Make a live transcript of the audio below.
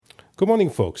Good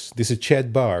morning, folks. This is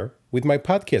Chad Barr with my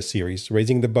podcast series,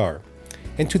 Raising the Bar.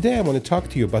 And today I want to talk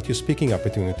to you about your speaking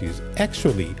opportunities,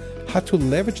 actually, how to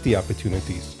leverage the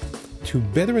opportunities to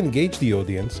better engage the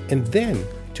audience and then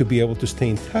to be able to stay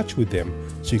in touch with them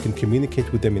so you can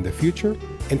communicate with them in the future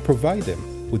and provide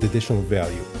them with additional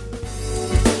value.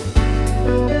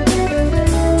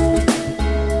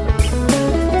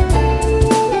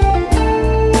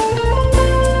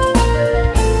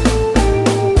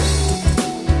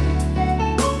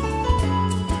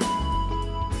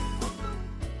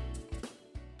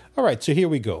 All right, so here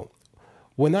we go.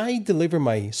 When I deliver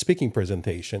my speaking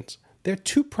presentations, there are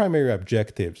two primary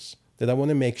objectives that I want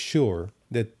to make sure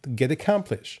that get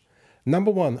accomplished.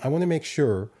 Number one, I want to make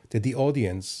sure that the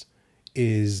audience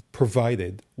is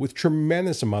provided with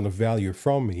tremendous amount of value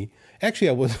from me. Actually,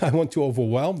 I want to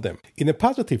overwhelm them in a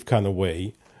positive kind of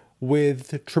way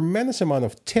with a tremendous amount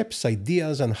of tips,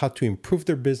 ideas on how to improve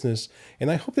their business. And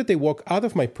I hope that they walk out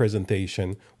of my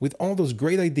presentation with all those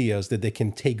great ideas that they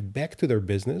can take back to their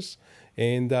business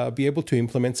and be able to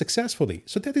implement successfully.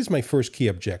 So that is my first key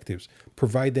objectives,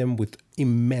 provide them with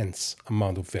immense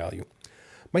amount of value.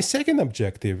 My second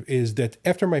objective is that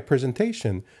after my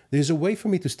presentation, there's a way for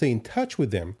me to stay in touch with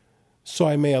them so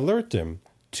I may alert them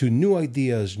to new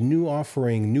ideas, new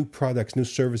offering, new products, new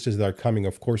services that are coming,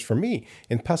 of course, from me,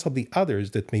 and possibly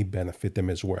others that may benefit them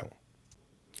as well.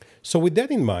 So with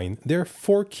that in mind, there are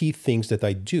four key things that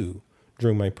I do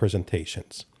during my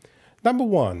presentations. Number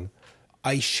one,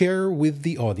 I share with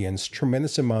the audience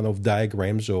tremendous amount of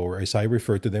diagrams, or as I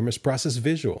refer to them as process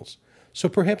visuals. So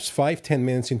perhaps 5-10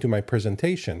 minutes into my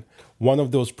presentation, one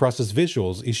of those process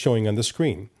visuals is showing on the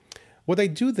screen. What I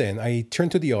do then, I turn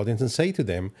to the audience and say to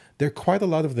them, there are quite a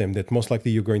lot of them that most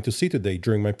likely you're going to see today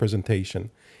during my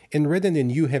presentation. And rather than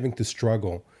you having to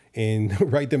struggle and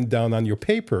write them down on your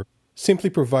paper, simply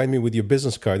provide me with your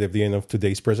business card at the end of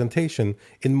today's presentation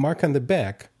and mark on the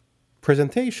back,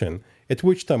 presentation, at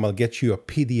which time I'll get you a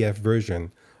PDF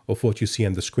version of what you see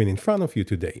on the screen in front of you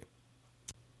today.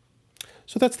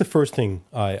 So that's the first thing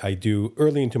I do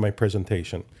early into my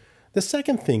presentation. The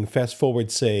second thing, fast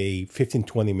forward, say,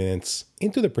 15-20 minutes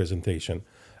into the presentation,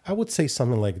 I would say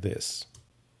something like this.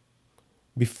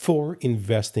 Before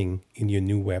investing in your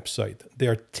new website,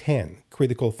 there are 10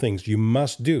 critical things you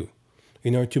must do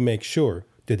in order to make sure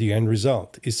that the end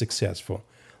result is successful.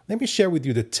 Let me share with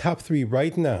you the top 3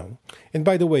 right now. And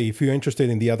by the way, if you're interested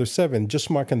in the other 7, just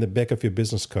mark on the back of your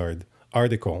business card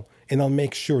article, and I'll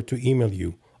make sure to email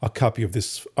you a copy of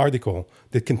this article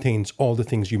that contains all the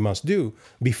things you must do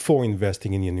before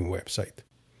investing in your new website.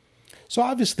 So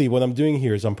obviously what I'm doing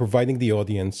here is I'm providing the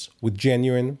audience with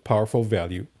genuine, powerful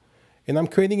value, and I'm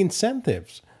creating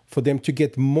incentives for them to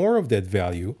get more of that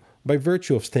value by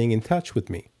virtue of staying in touch with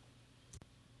me.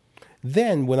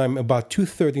 Then when I'm about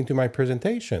 2/3 into my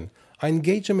presentation, I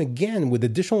engage them again with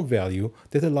additional value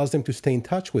that allows them to stay in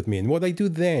touch with me. And what I do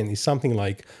then is something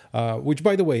like, which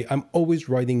by the way, I'm always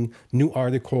writing new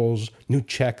articles, new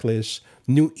checklists,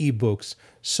 new ebooks.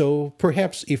 So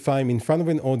perhaps if I'm in front of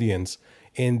an audience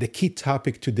and the key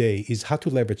topic today is how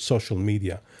to leverage social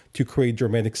media to create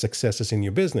dramatic successes in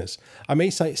your business, I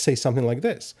may say something like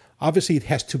this. Obviously, it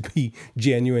has to be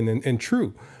genuine and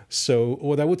true. So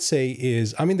what I would say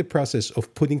is I'm in the process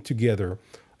of putting together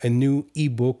a new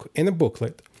ebook and a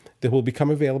booklet that will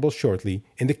become available shortly.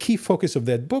 And the key focus of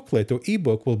that booklet or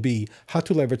ebook will be how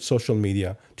to leverage social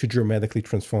media to dramatically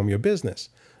transform your business.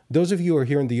 Those of you who are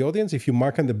here in the audience, if you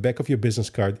mark on the back of your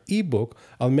business card ebook,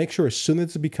 I'll make sure as soon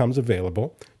as it becomes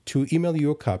available to email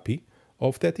you a copy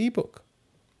of that ebook.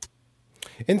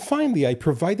 And finally, I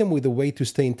provide them with a way to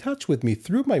stay in touch with me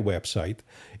through my website.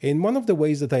 And one of the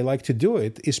ways that I like to do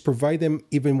it is provide them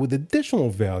even with additional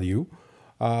value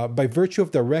by virtue of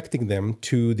directing them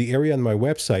to the area on my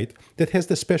website that has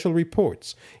the special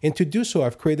reports. And to do so,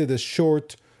 I've created a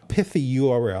short, pithy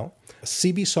URL,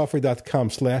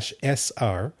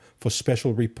 cbsoftware.com/SR for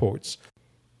special reports.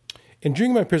 And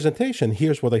during my presentation,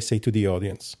 here's what I say to the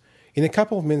audience. In a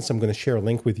couple of minutes, I'm going to share a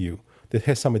link with you that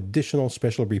has some additional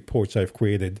special reports I've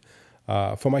created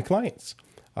for my clients.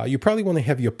 You probably want to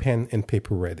have your pen and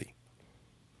paper ready.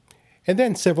 And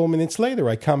then several minutes later,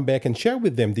 I come back and share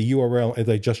with them the URL as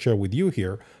I just shared with you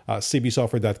here,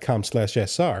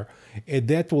 cbsoftware.com/SR, and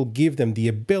that will give them the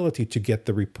ability to get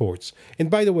the reports.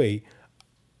 And by the way,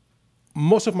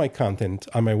 most of my content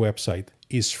on my website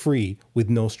is free with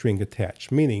no string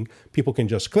attached, meaning people can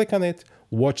just click on it,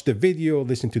 watch the video,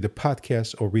 listen to the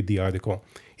podcast, or read the article.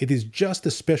 It is just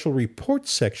the special reports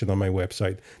section on my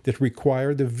website that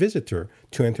require the visitor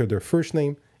to enter their first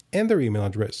name and their email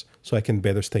address so I can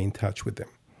better stay in touch with them.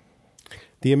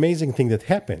 The amazing thing that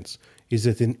happens is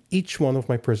that in each one of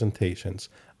my presentations,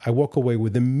 I walk away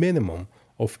with a minimum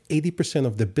of 80%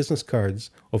 of the business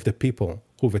cards of the people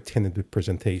who've attended the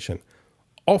presentation.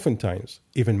 Oftentimes,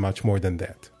 even much more than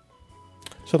that.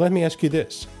 So let me ask you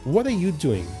this. What are you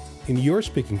doing in your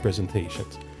speaking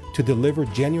presentations to deliver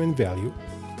genuine value,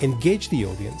 engage the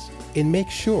audience, and make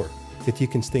sure that you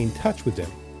can stay in touch with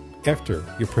them after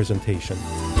your presentation?